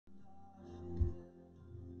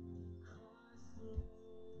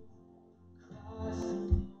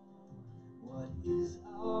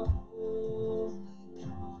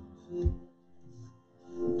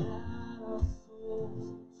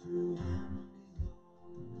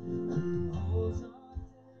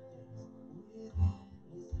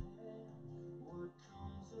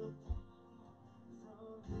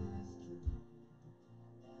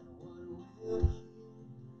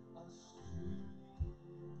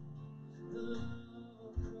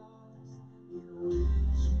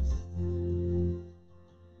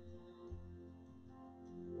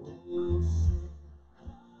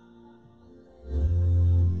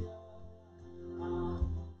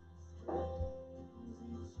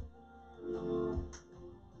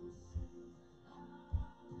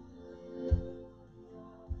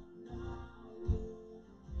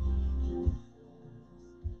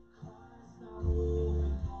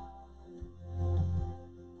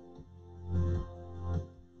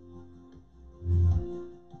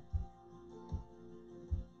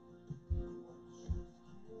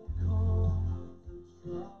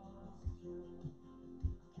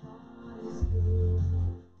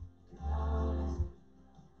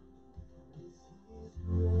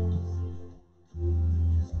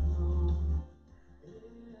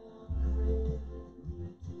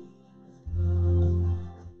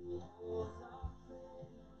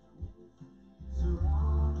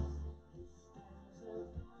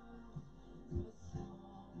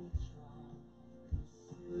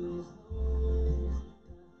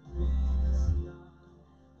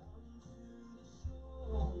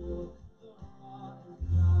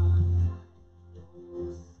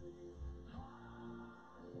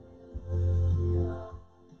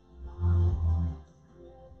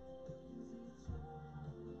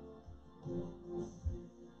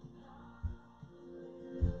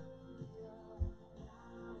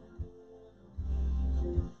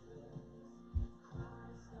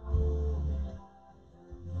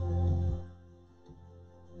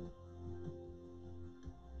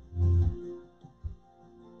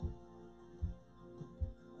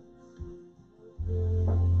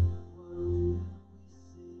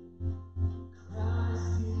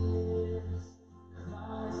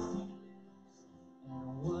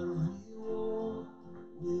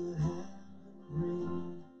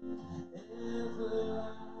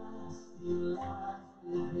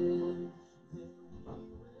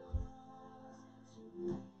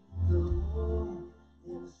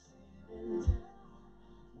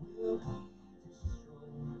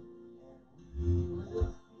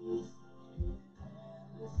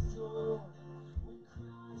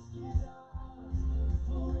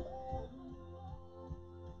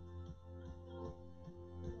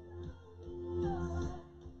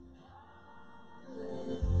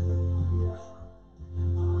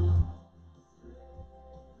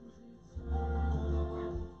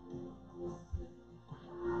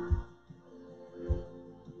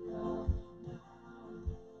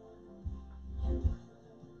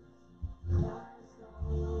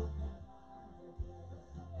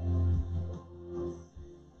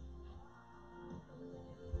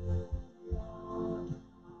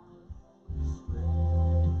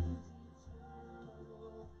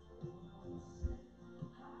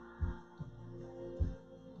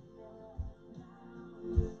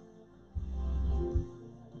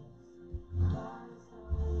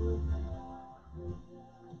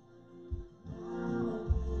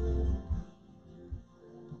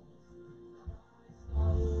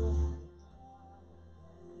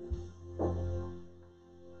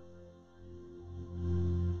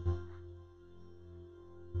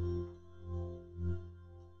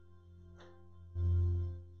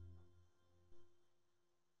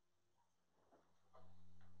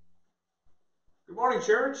Good morning,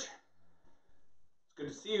 church. It's good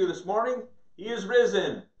to see you this morning. He is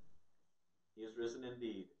risen. He is risen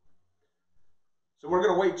indeed. So we're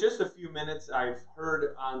going to wait just a few minutes. I've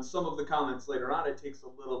heard on some of the comments later on, it takes a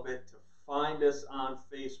little bit to find us on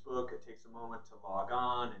Facebook. It takes a moment to log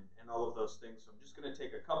on and all of those things. So I'm just going to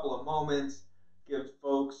take a couple of moments, give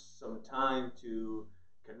folks some time to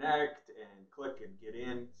connect and click and get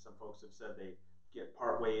in. Some folks have said they get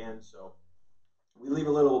partway in, so we leave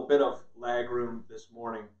a little bit of lag room this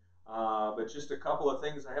morning, but just a couple of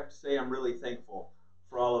things. I have to say I'm really thankful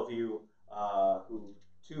for all of you who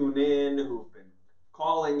tune in, who've been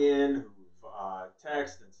calling in, who've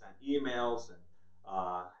texted and sent emails, and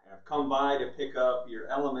have come by to pick up your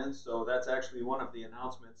elements. So that's actually one of the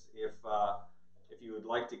announcements. If you would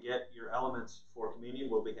like to get your elements for communion,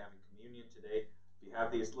 we'll be having communion today. You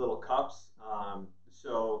have these little cups.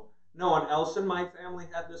 So no one else in my family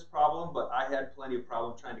had this problem, but I had plenty of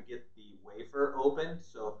problem trying to get the wafer open.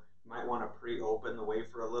 So you might want to pre-open the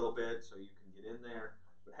wafer a little bit so you can get in there.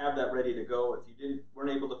 But have that ready to go. If you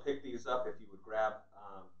weren't able to pick these up, if you would grab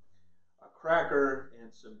a cracker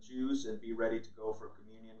and some juice and be ready to go for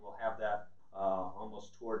communion, we'll have that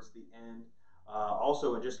almost towards the end.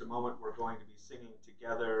 Also, in just a moment, we're going to be singing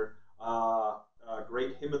together a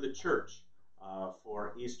great hymn of the church.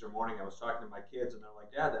 For Easter morning. I was talking to my kids and they're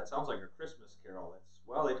like, Dad, that sounds like a Christmas carol.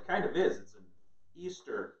 Well, it kind of is. It's an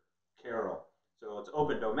Easter carol. So it's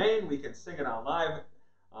open domain. We can sing it on live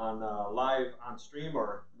on stream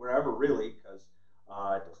or wherever really, because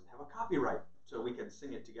it doesn't have a copyright. So we can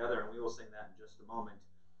sing it together, and we will sing that in just a moment.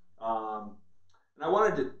 And I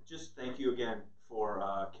wanted to just thank you again for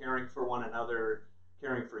caring for one another,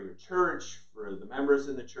 caring for your church, for the members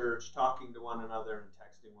in the church, talking to one another and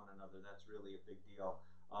texting one another. That's really a big deal.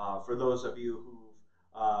 For those of you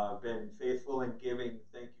who've been faithful in giving,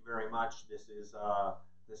 thank you very much. This is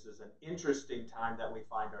an interesting time that we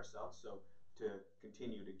find ourselves. So to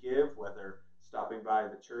continue to give, whether stopping by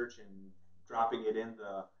the church and dropping it in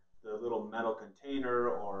the little metal container,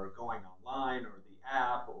 or going online, or the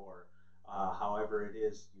app, or however it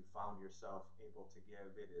is you found yourself able to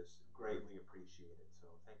give, it is greatly appreciated. So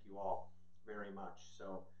thank you all very much.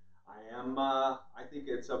 So I think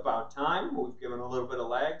it's about time. We've given a little bit of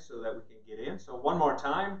lag so that we can get in. So one more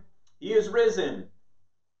time, He is risen.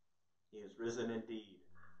 He is risen indeed.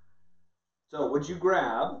 So would you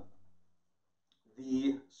grab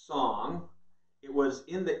the song? It was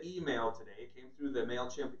in the email today. It came through the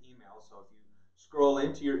MailChimp email. So if you scroll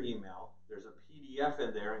into your email, there's a PDF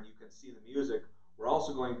in there and you can see the music. We're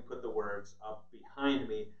also going to put the words up behind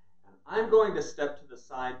me. And I'm going to step to the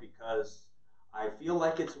side because I feel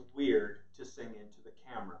like it's weird to sing into the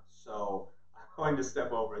camera. So I'm going to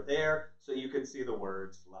step over there so you can see the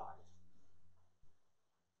words live.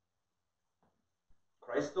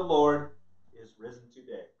 Christ the Lord is risen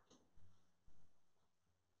today.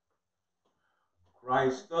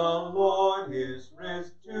 Christ the Lord is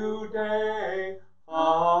risen today.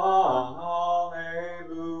 Hallelujah.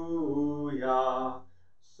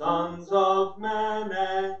 Sons of men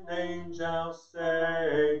and angels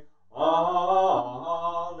say, Hallelujah.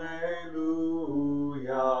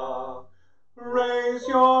 Raise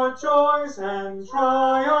your joys and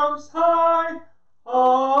triumphs high.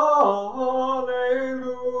 Hallelujah.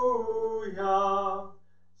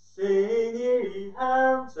 Sing ye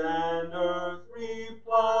heavens and earth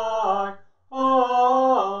reply. Hallelujah.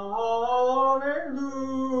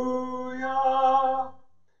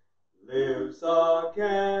 Lives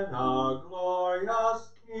again our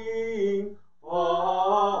glorious King. Hallelujah.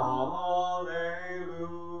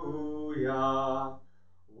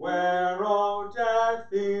 Where, O death,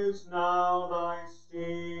 is now thy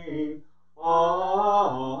sting?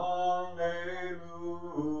 Hallelujah.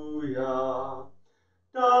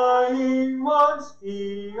 Dying once,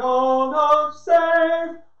 he on us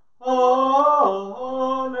saved. Hallelujah.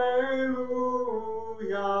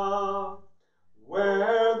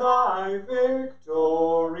 Where thy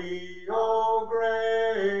victory, O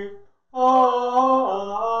grave? Hallelujah.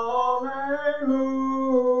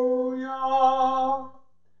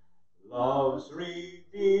 Love's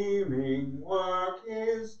redeeming work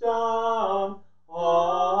is done.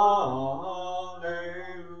 Hallelujah.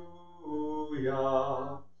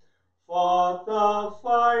 Fought the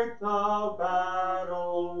fight, the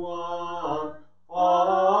battle won.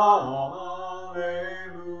 Hallelujah.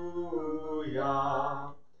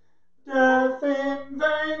 Death in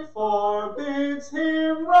vain forbids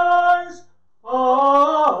him rise.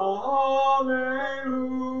 Hallelujah.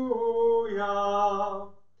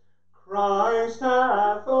 Christ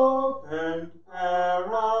hath opened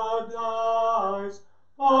paradise.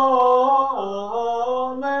 Hallelujah.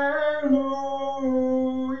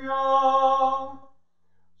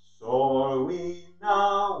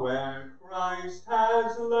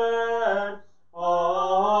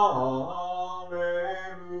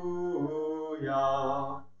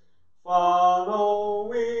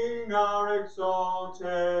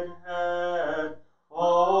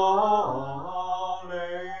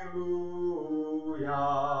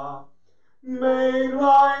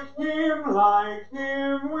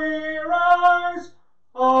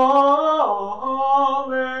 Alleluia.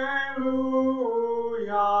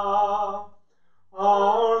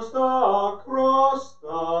 Ours the cross,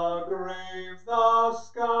 the grave, the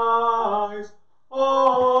skies.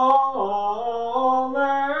 Alleluia.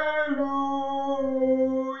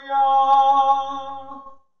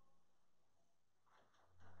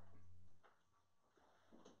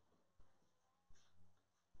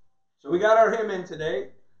 So we got our hymn in today.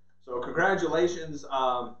 So congratulations.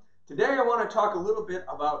 Today I want to talk a little bit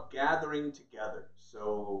about gathering together.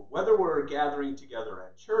 So whether we're gathering together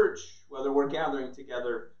at church, whether we're gathering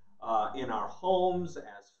together in our homes,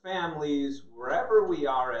 as families, wherever we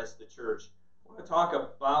are as the church, I want to talk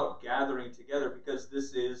about gathering together because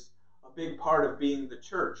this is a big part of being the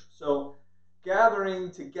church. So gathering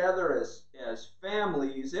together as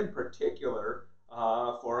families in particular,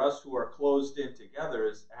 for us who are closed in together,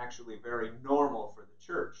 is actually very normal for the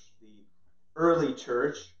church. The early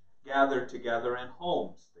church gathered together in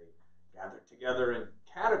homes. They gathered together in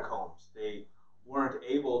catacombs. They weren't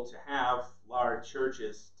able to have large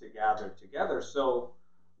churches to gather together. So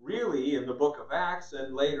really, in the book of Acts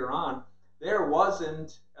and later on, there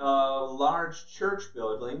wasn't a large church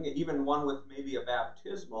building, even one with maybe a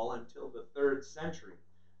baptismal, until the 3rd century.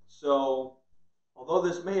 So although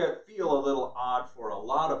this may feel a little odd for a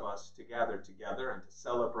lot of us to gather together and to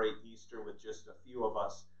celebrate Easter with just a few of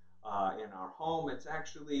us in our home, it's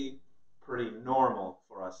actually pretty normal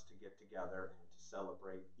for us to get together and to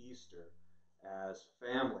celebrate Easter as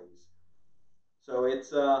families. So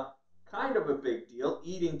it's kind of a big deal,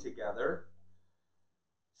 eating together,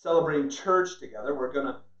 celebrating church together. We're going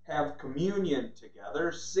to have communion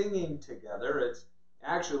together, singing together. It's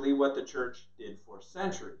actually what the church did for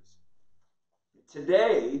centuries.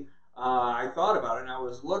 Today, I thought about it and I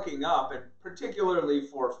was looking up, and particularly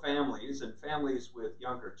for families and families with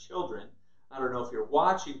younger children. I don't know if you're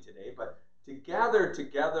watching today, but to gather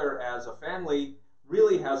together as a family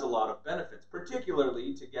really has a lot of benefits,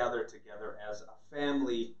 particularly to gather together as a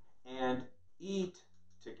family and eat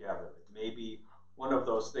together. It may be one of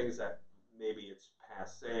those things that maybe it's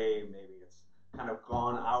passe, maybe it's kind of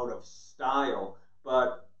gone out of style,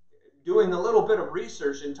 but doing a little bit of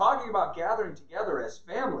research and talking about gathering together as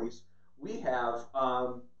families, we have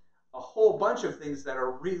a whole bunch of things that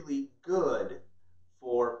are really good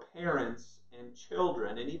for parents and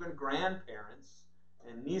children and even grandparents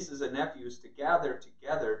and nieces and nephews to gather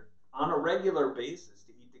together on a regular basis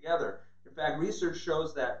to eat together. In fact, research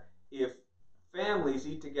shows that if families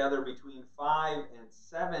eat together between 5 and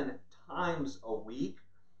 7 times a week,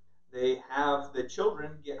 the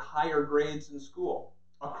children get higher grades in school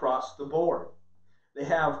across the board. They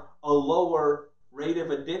have a lower rate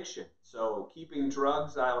of addiction. So keeping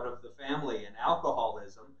drugs out of the family and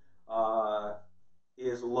alcoholism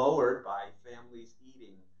is lowered by families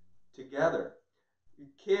eating together.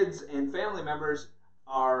 Kids and family members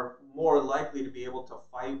are more likely to be able to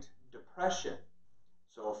fight depression.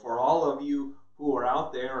 So for all of you who are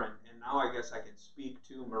out there, and now I guess I can speak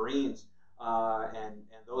to Marines and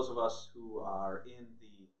those of us who are in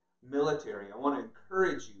the military, I want to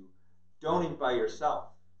encourage you, don't eat by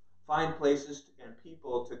yourself. Find places and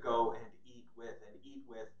people to go and eat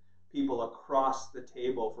with people across the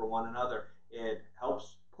table for one another. It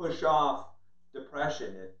helps push off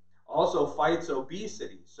depression. It also fights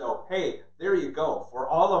obesity. So, hey, there you go. For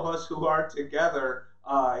all of us who are together,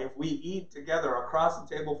 if we eat together across the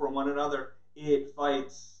table from one another, it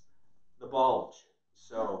fights the bulge.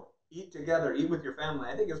 So, eat together, eat with your family.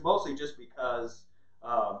 I think it's mostly just because,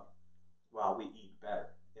 well, we eat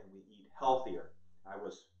better and we eat healthier. I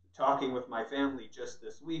was talking with my family just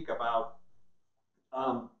this week about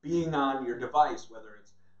being on your device, whether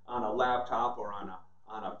it's on a laptop or on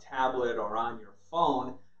a tablet or on your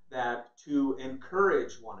phone, that to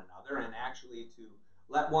encourage one another and actually to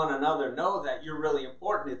let one another know that you're really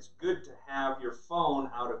important. It's good to have your phone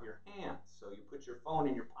out of your hands. So you put your phone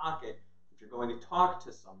in your pocket if you're going to talk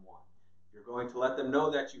to someone. You're going to let them know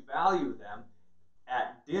that you value them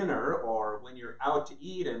at dinner or when you're out to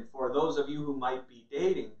eat. And for those of you who might be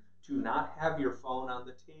dating, to not have your phone on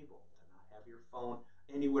the table, to not have your phone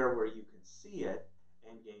anywhere where you can see it,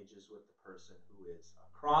 engages with the person who is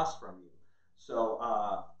across from you. So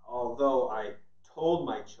although I told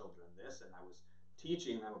my children this and I was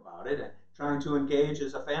teaching them about it and trying to engage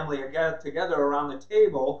as a family again together around the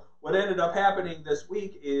table, what ended up happening this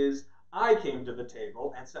week is I came to the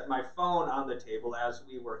table and set my phone on the table as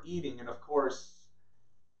we were eating, and of course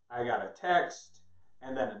I got a text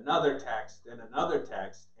and then another text and another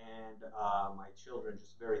text, and my children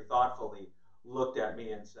just very thoughtfully looked at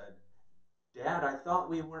me and said, "Dad, I thought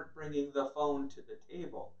we weren't bringing the phone to the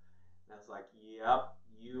table." And I was like, "Yep,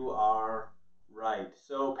 you are Right.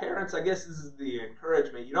 So parents, I guess this is the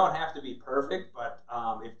encouragement. You don't have to be perfect, but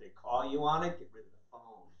if they call you on it, get rid of the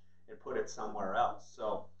phone and put it somewhere else.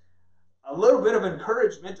 So a little bit of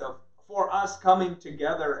encouragement for us coming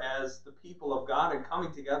together as the people of God and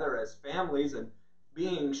coming together as families and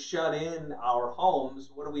being shut in our homes.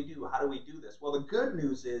 What do we do? How do we do this? Well, the good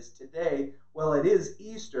news is today, well, it is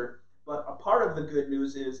Easter, but a part of the good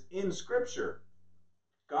news is in Scripture,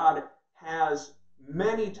 God has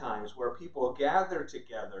many times where people gather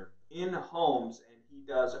together in homes, and he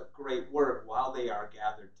does a great work while they are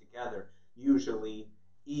gathered together, usually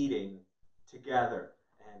eating together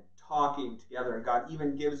and talking together. And God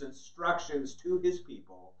even gives instructions to his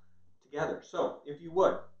people together. So, if you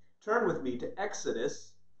would, turn with me to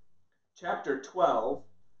Exodus chapter 12,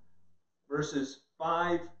 verses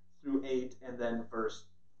 5 through 8, and then verse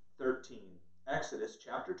 13. Exodus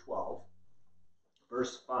chapter 12,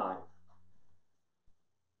 verse 5.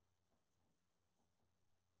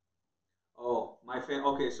 Oh,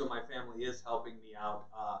 okay, so my family is helping me out.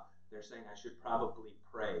 They're saying I should probably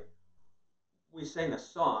pray. We sang a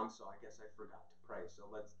song, so I guess I forgot to pray. So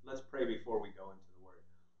let's pray before we go into the word.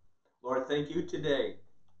 Lord, thank you today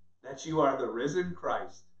that you are the risen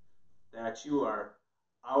Christ, that you are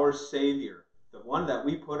our Savior, the one that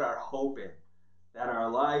we put our hope in, that our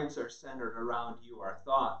lives are centered around you, our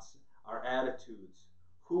thoughts, our attitudes,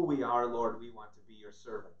 who we are, Lord, we want to be your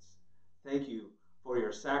servants. Thank you for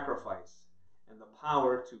your sacrifice and the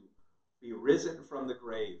power to be risen from the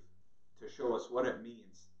grave, to show us what it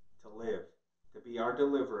means to live, to be our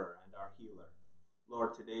deliverer and our healer.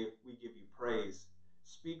 Lord, today we give you praise.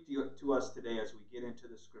 Speak to us today as we get into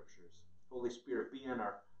the scriptures. Holy Spirit, be in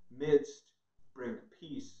our midst. Bring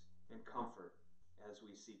peace and comfort as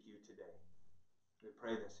we seek you today. We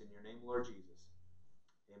pray this in your name, Lord Jesus.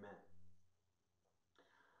 Amen.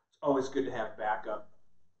 It's always good to have backup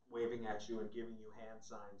waving at you and giving you hand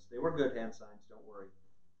signs. They were good hand signs, don't worry,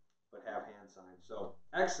 but have hand signs. So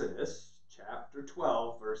Exodus chapter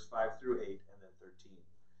 12, verse 5 through 8, and then 13.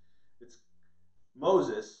 It's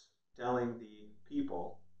Moses telling the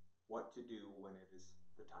people what to do when it is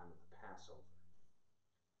the time of the Passover.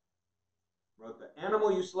 Wrote, the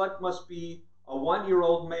animal you select must be a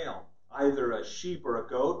 1-year-old male, either a sheep or a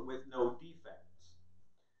goat with no defects.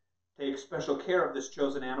 Take special care of this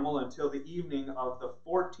chosen animal until the evening of the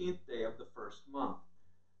 14th day of the first month.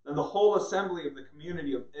 Then the whole assembly of the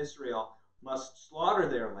community of Israel must slaughter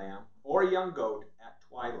their lamb or young goat at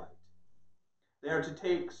twilight. They are to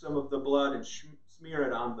take some of the blood and smear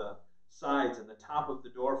it on the sides and the top of the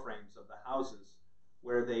door frames of the houses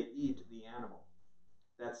where they eat the animal.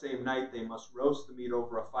 That same night they must roast the meat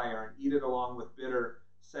over a fire and eat it along with bitter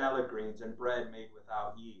salad greens and bread made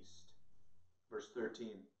without yeast. Verse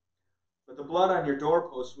 13. But the blood on your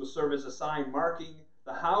doorposts will serve as a sign marking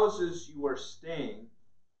the houses you are staying.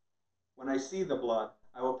 When I see the blood,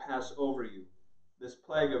 I will pass over you. This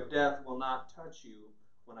plague of death will not touch you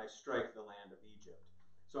when I strike the land of Egypt.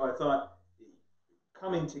 So I thought,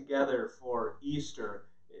 coming together for Easter,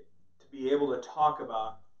 to be able to talk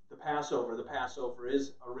about the Passover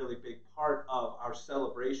is a really big part of our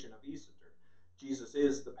celebration of Easter. Jesus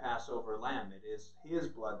is the Passover lamb. It is his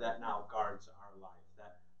blood that now guards our life,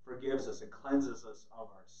 that forgives us and cleanses us of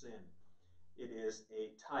our sin. It is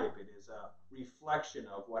a type, it is a reflection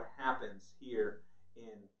of what happens here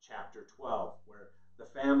in chapter 12, where the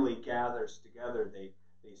family gathers together. They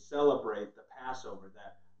celebrate the Passover,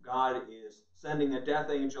 that God is sending a death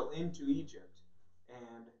angel into Egypt,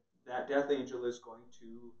 and that death angel is going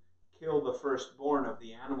to kill the firstborn of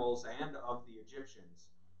the animals and of the Egyptians.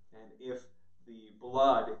 And if the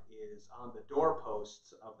blood is on the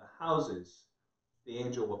doorposts of the houses, the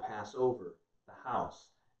angel will pass over the house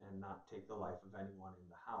and not take the life of anyone in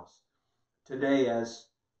the house. Today, as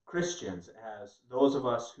Christians, as those of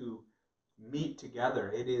us who meet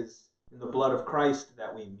together, it is in the blood of Christ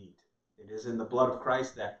that we meet. It is in the blood of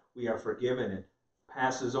Christ that we are forgiven. It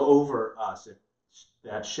passes over us.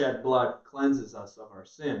 That shed blood cleanses us of our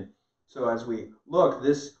sin. So as we look,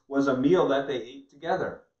 this was a meal that they ate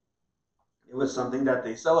together. It was something that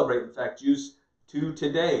they celebrate. In fact, Jews to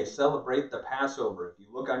today celebrate the Passover. If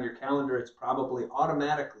you look on your calendar, it's probably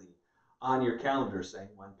automatically on your calendar saying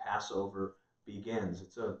when Passover begins.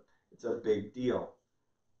 It's a big deal.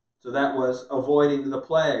 So that was avoiding the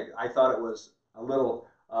plague. I thought it was a little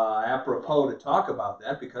apropos to talk about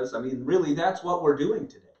that because, I mean, really that's what we're doing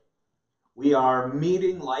today. We are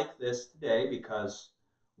meeting like this today because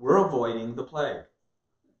we're avoiding the plague.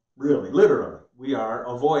 Really, literally, we are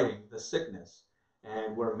avoiding the sickness,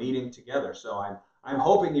 and we're meeting together. So I'm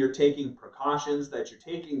hoping you're taking precautions, that you're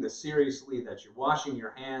taking this seriously, that you're washing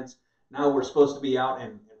your hands. Now we're supposed to be out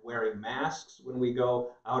and wearing masks when we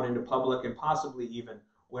go out into public, and possibly even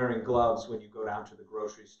wearing gloves when you go down to the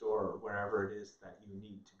grocery store or wherever it is that you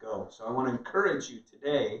need to go. So I want to encourage you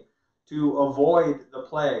today to avoid the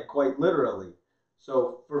plague, quite literally.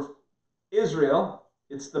 So for Israel,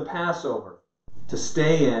 it's the Passover, to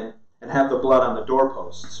stay in and have the blood on the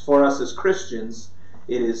doorposts. For us as Christians,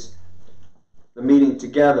 it is the meeting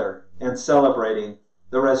together and celebrating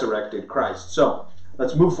the resurrected Christ. So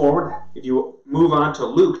let's move forward. If you move on to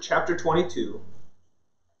Luke chapter 22,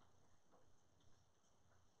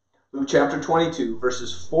 Luke chapter 22,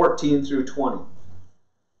 verses 14 through 20.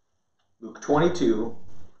 Luke 22,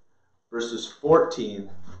 verses 14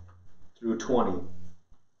 through 20.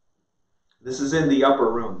 This is in the upper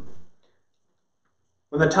room.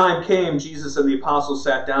 When the time came, Jesus and the apostles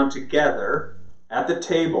sat down together at the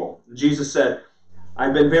table. Jesus said,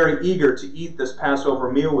 "I've been very eager to eat this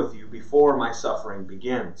Passover meal with you before my suffering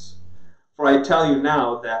begins. For I tell you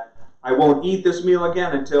now that I won't eat this meal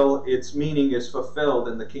again until its meaning is fulfilled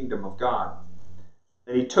in the kingdom of God."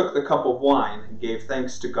 Then he took the cup of wine and gave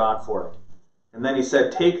thanks to God for it. And then he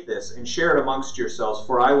said, "Take this and share it amongst yourselves,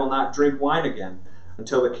 for I will not drink wine again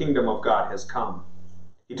until the kingdom of God has come."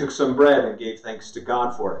 He took some bread and gave thanks to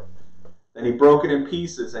God for it. Then he broke it in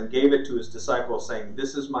pieces and gave it to his disciples, saying,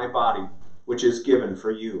 "This is my body, which is given for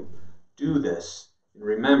you. Do this in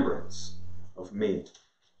remembrance of me."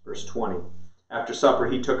 Verse 20. After supper,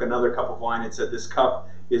 he took another cup of wine and said, "This cup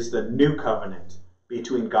is the new covenant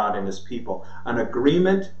between God and his people, an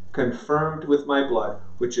agreement confirmed with my blood,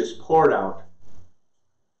 which is poured out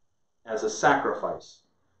as a sacrifice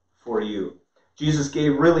for you." Jesus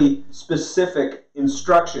gave really specific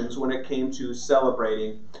instructions when it came to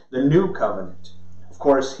celebrating the new covenant. Of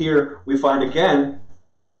course, here we find again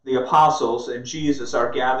the apostles and Jesus are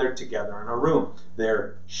gathered together in a room.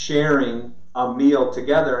 They're sharing a meal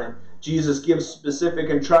together, and Jesus gives specific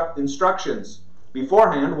instructions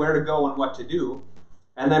beforehand, where to go and what to do.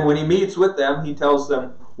 And then when he meets with them, he tells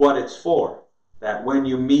them what it's for. That when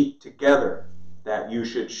you meet together, that you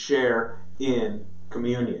should share in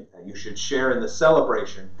communion, that you should share in the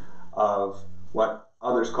celebration of what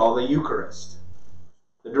others call the Eucharist.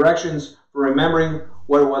 The directions for remembering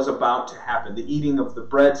what was about to happen. The eating of the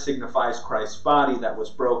bread signifies Christ's body that was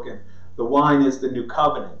broken. The wine is the new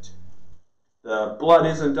covenant. The blood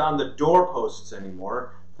isn't on the doorposts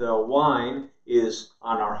anymore. The wine is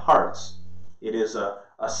on our hearts. It is a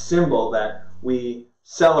symbol that we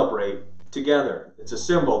celebrate together. It's a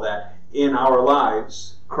symbol that in our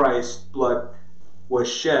lives, Christ's blood was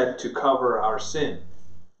shed to cover our sin.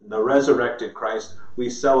 The resurrected Christ we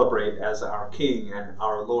celebrate as our King and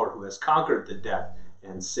our Lord, who has conquered the death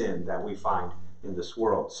and sin that we find in this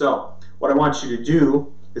world. So, what I want you to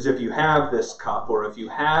do is, if you have this cup, or if you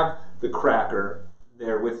have the cracker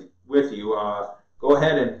there with you, go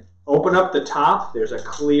ahead and open up the top. There's a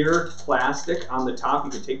clear plastic on the top.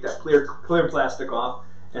 You can take that clear plastic off,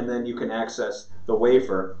 and then you can access the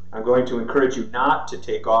wafer. I'm going to encourage you not to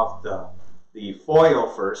take off the foil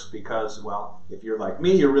first, because, well, if you're like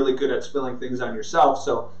me, you're really good at spilling things on yourself.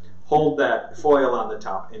 So hold that foil on the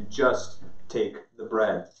top and just take the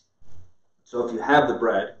bread. So if you have the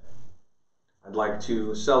bread, I'd like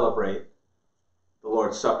to celebrate the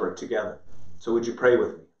Lord's Supper together. So would you pray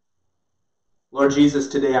with me? Lord Jesus,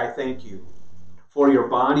 today I thank you for your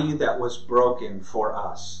body that was broken for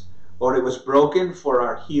us. Lord, it was broken for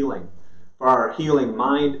our healing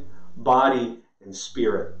mind, body, and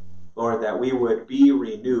spirit. Lord, that we would be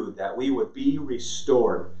renewed, that we would be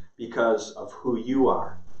restored because of who you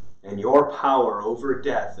are and your power over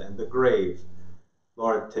death and the grave.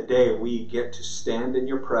 Lord, today we get to stand in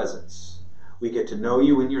your presence. We get to know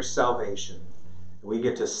you in your salvation. We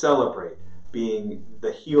get to celebrate being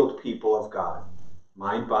the healed people of God,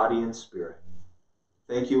 mind, body, and spirit.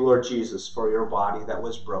 Thank you, Lord Jesus, for your body that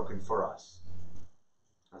was broken for us.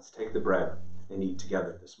 Let's take the bread and eat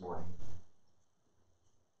together this morning.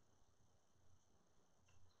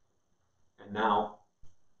 And now,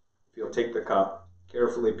 if you'll take the cup,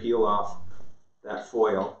 carefully peel off that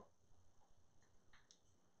foil.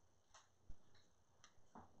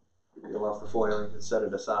 Peel off the foil, you can set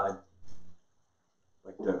it aside.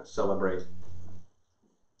 I'd like to celebrate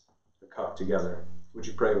the cup together. Would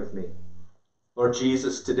you pray with me? Lord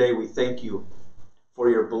Jesus, today we thank you for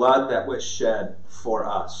your blood that was shed for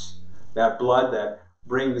us. That blood that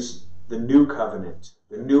brings the new covenant,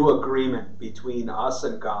 the new agreement between us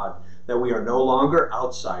and God, that we are no longer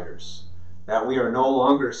outsiders, that we are no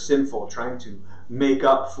longer sinful, trying to make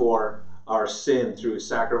up for our sin through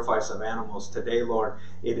sacrifice of animals. Today, Lord,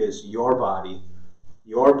 it is your body,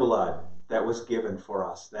 your blood that was given for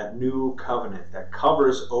us, that new covenant that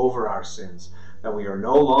covers over our sins, that we are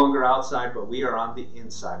no longer outside, but we are on the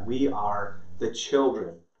inside. We are the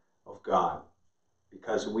children of God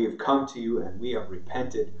because we have come to you and we have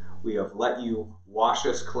repented. We have let you wash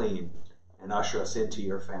us clean and usher us into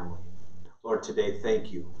your family. Lord, today,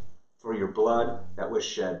 thank you for your blood that was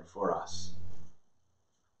shed for us.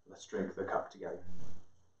 Let's drink the cup together.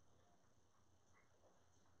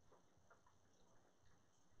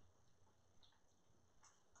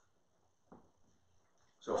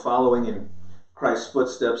 So following in Christ's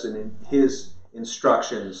footsteps and in his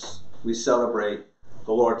instructions, we celebrate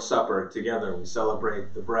the Lord's Supper together. We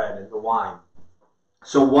celebrate the bread and the wine.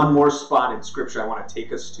 So one more spot in Scripture I want to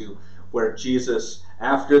take us to where Jesus,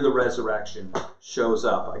 after the resurrection, shows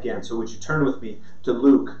up again. So would you turn with me to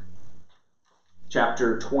Luke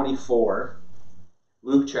chapter 24.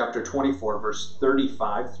 Luke chapter 24, verse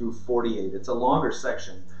 35 through 48. It's a longer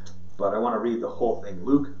section, but I want to read the whole thing.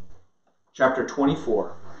 Luke chapter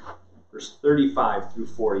 24, verse 35 through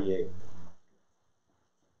 48.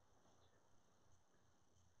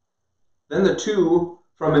 Then the two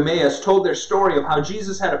from Emmaus told their story of how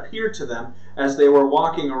Jesus had appeared to them as they were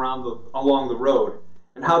walking along the road,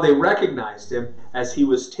 and how they recognized him as he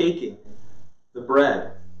was taking the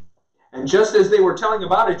bread. And just as they were telling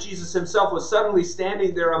about it, Jesus himself was suddenly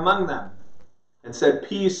standing there among them and said,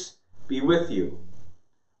 "Peace be with you."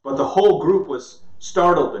 But the whole group was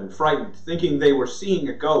startled and frightened, thinking they were seeing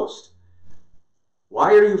a ghost.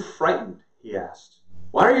 "Why are you frightened?" he asked.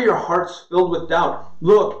 "Why are your hearts filled with doubt?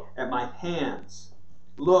 Look at my hands.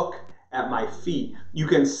 Look at my feet. You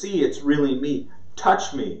can see it's really me.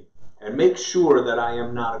 Touch me and make sure that I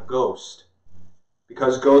am not a ghost.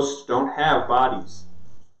 Because ghosts don't have bodies,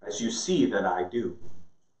 as you see that I do."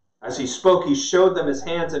 As he spoke, he showed them his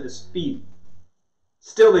hands and his feet.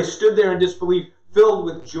 Still they stood there in disbelief, filled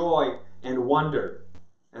with joy and wonder.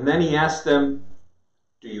 And then he asked them,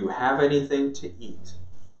 "Do you have anything to eat?"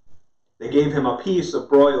 They gave him a piece of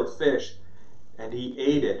broiled fish, and he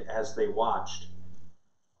ate it as they watched.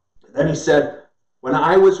 Then he said, "When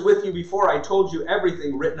I was with you before, I told you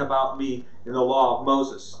everything written about me in the law of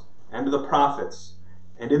Moses and the prophets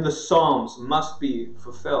and in the Psalms must be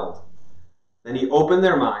fulfilled." Then he opened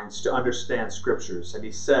their minds to understand Scriptures, and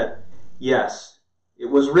he said, "Yes, it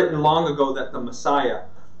was written long ago that the Messiah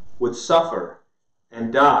would suffer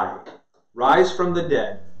and die, rise from the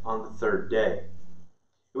dead on the third day.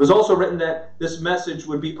 It was also written that this message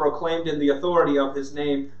would be proclaimed in the authority of his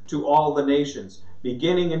name to all the nations,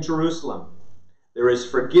 beginning in Jerusalem. There is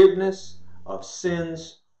forgiveness of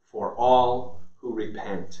sins for all who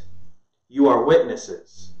repent. You are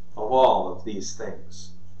witnesses of all of these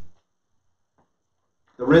things."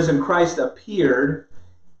 The risen Christ appeared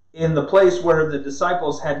in the place where the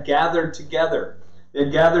disciples had gathered together. They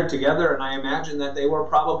had gathered together, and I imagine that they were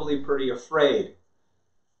probably pretty afraid.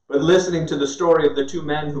 But listening to the story of the two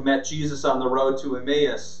men who met Jesus on the road to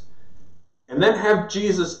Emmaus, and then have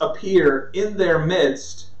Jesus appear in their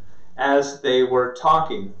midst as they were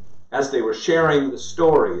talking, as they were sharing the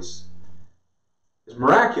stories, is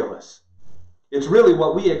miraculous. It's really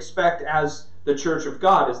what we expect as the church of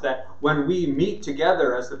God, is that when we meet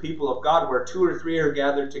together as the people of God, where two or three are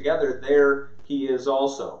gathered together, there he is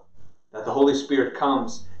also. That the Holy Spirit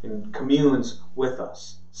comes and communes with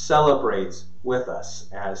us, celebrates with us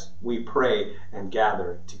as we pray and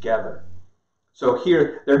gather together. So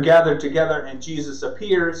here they're gathered together and Jesus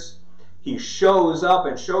appears. He shows up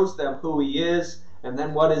and shows them who he is. And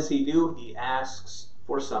then what does he do? He asks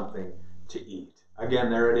for something to eat.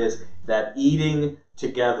 Again, there it is, that eating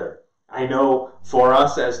together. I know for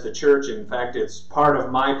us as the church, in fact, it's part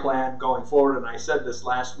of my plan going forward, and I said this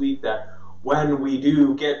last week, that when we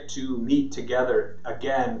do get to meet together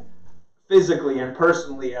again, physically and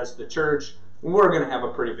personally as the church, we're going to have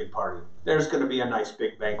a pretty big party. There's going to be a nice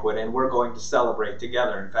big banquet, and we're going to celebrate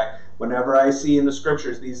together. In fact, whenever I see in the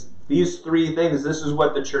scriptures these three things, this is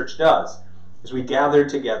what the church does, is we gather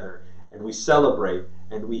together, and we celebrate,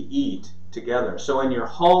 and we eat together. So in your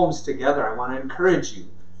homes together, I want to encourage you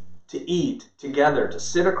to eat together, to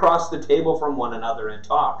sit across the table from one another and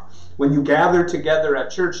talk. When you gather together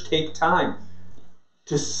at church, take time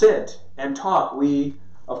to sit and talk. We,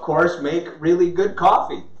 of course, make really good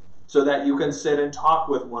coffee so that you can sit and talk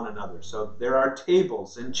with one another. So there are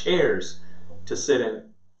tables and chairs to sit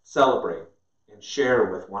and celebrate and share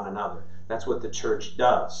with one another. That's what the church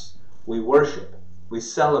does. We worship, we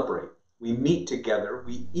celebrate, we meet together,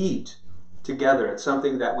 we eat together. It's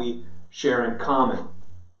something that we share in common.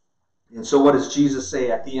 And so what does Jesus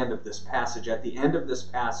say at the end of this passage? At the end of this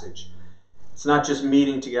passage, it's not just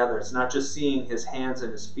meeting together. It's not just seeing his hands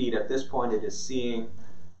and his feet. At this point, it is seeing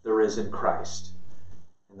the risen Christ.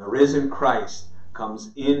 And the risen Christ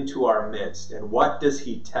comes into our midst. And what does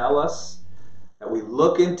he tell us? That we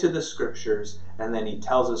look into the scriptures, and then he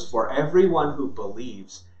tells us, for everyone who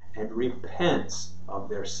believes and repents of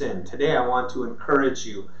their sin. Today I want to encourage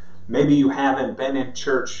you. Maybe you haven't been in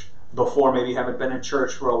church before, maybe you haven't been in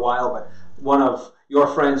church for a while, but one of your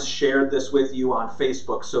friends shared this with you on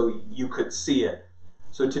Facebook so you could see it.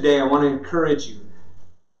 So today I want to encourage you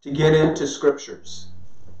to get into scriptures.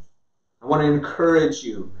 I want to encourage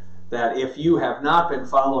you that if you have not been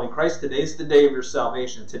following Christ, today's the day of your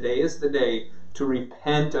salvation. Today is the day to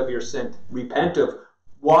repent of your sin. Repent of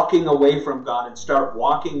walking away from God and start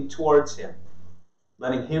walking towards him.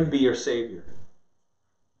 Letting him be your Savior.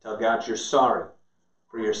 Tell God you're sorry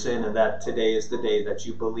for your sin and that today is the day that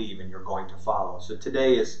you believe and you're going to follow. So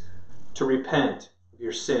today is to repent of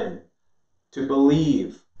your sin. To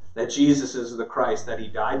believe that Jesus is the Christ, that he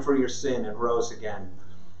died for your sin and rose again.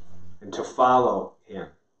 And to follow him.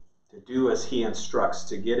 To do as he instructs.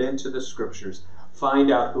 To get into the scriptures.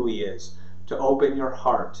 Find out who he is. To open your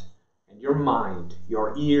heart and your mind,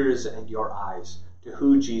 your ears and your eyes to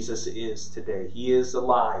who Jesus is today. He is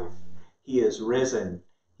alive. He is risen.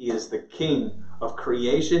 He is the King of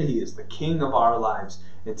creation. He is the King of our lives.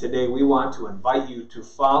 And today we want to invite you to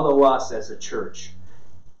follow us as a church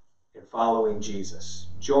in following Jesus.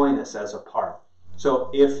 Join us as a part. So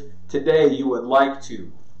if today you would like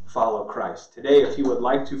to follow Christ, today if you would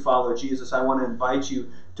like to follow Jesus, I want to invite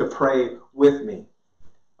you to pray with me.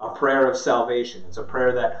 A prayer of salvation. It's a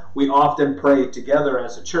prayer that we often pray together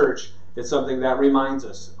as a church. It's something that reminds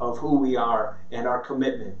us of who we are and our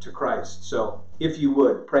commitment to Christ. So, if you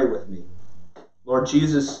would, pray with me. Lord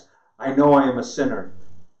Jesus, I know I am a sinner,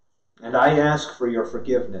 and I ask for your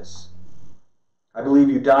forgiveness. I believe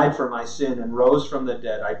you died for my sin and rose from the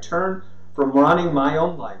dead. I turn from running my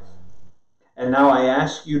own life, and now I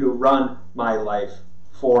ask you to run my life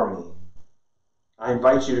for me. I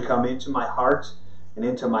invite you to come into my heart and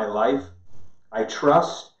into my life. I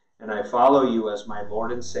trust and I follow you as my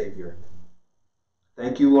Lord and Savior.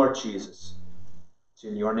 Thank you, Lord Jesus. It's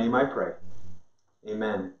in your name I pray.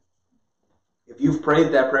 Amen. If you've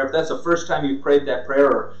prayed that prayer, if that's the first time you've prayed that prayer,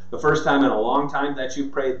 or the first time in a long time that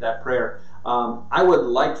you've prayed that prayer, I would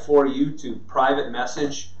like for you to private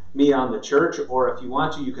message me on the church, or if you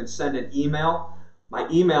want to, you can send an email. My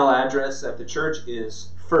email address at the church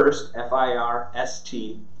is first,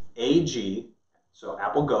 FIRSTAG, so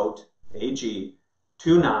Apple Goat, AG,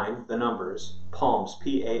 29, the numbers, Palms,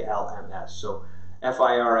 PALMS. So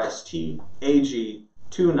FIRSTAG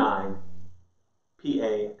 29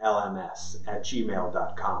 PALMS at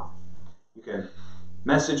gmail.com. You can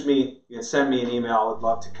message me, you can send me an email. I would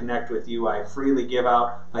love to connect with you. I freely give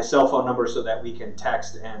out my cell phone number so that we can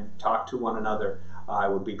text and talk to one another. I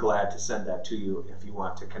would be glad to send that to you if you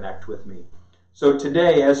want to connect with me. So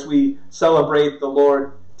today, as we celebrate the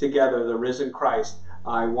Lord together, the risen Christ,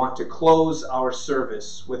 I want to close our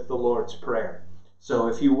service with the Lord's Prayer. So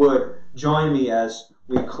if you would, join me as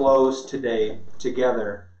we close today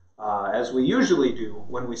together, as we usually do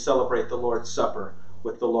when we celebrate the Lord's Supper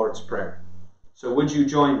with the Lord's Prayer. So would you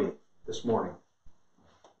join me this morning?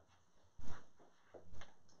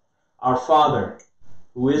 Our Father,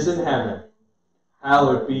 who is in heaven,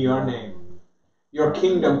 hallowed be your name. Your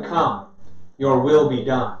kingdom come, your will be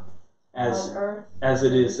done, as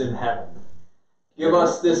it is in heaven. Give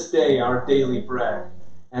us this day our daily bread,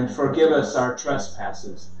 and forgive us our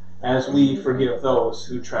trespasses, as we forgive those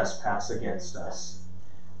who trespass against us.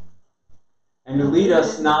 And lead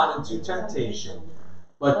us not into temptation,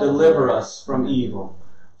 but deliver us from evil.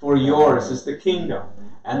 For yours is the kingdom,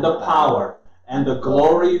 and the power, and the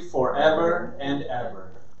glory forever and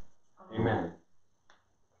ever. Amen.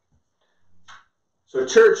 So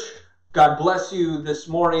church, God bless you this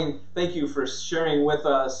morning. Thank you for sharing with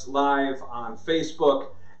us live on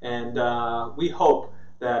Facebook. And we hope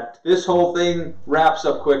that this whole thing wraps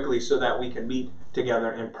up quickly so that we can meet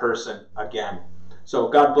together in person again. So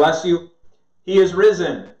God bless you. He is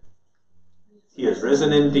risen. He is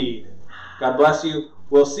risen indeed. God bless you.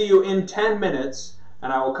 We'll see you in 10 minutes,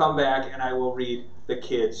 and I will come back and I will read the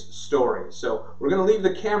kids' story. So we're going to leave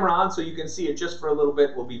the camera on so you can see it just for a little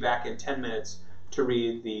bit. We'll be back in 10 minutes to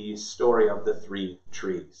read the story of the 3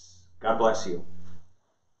 trees. God bless you.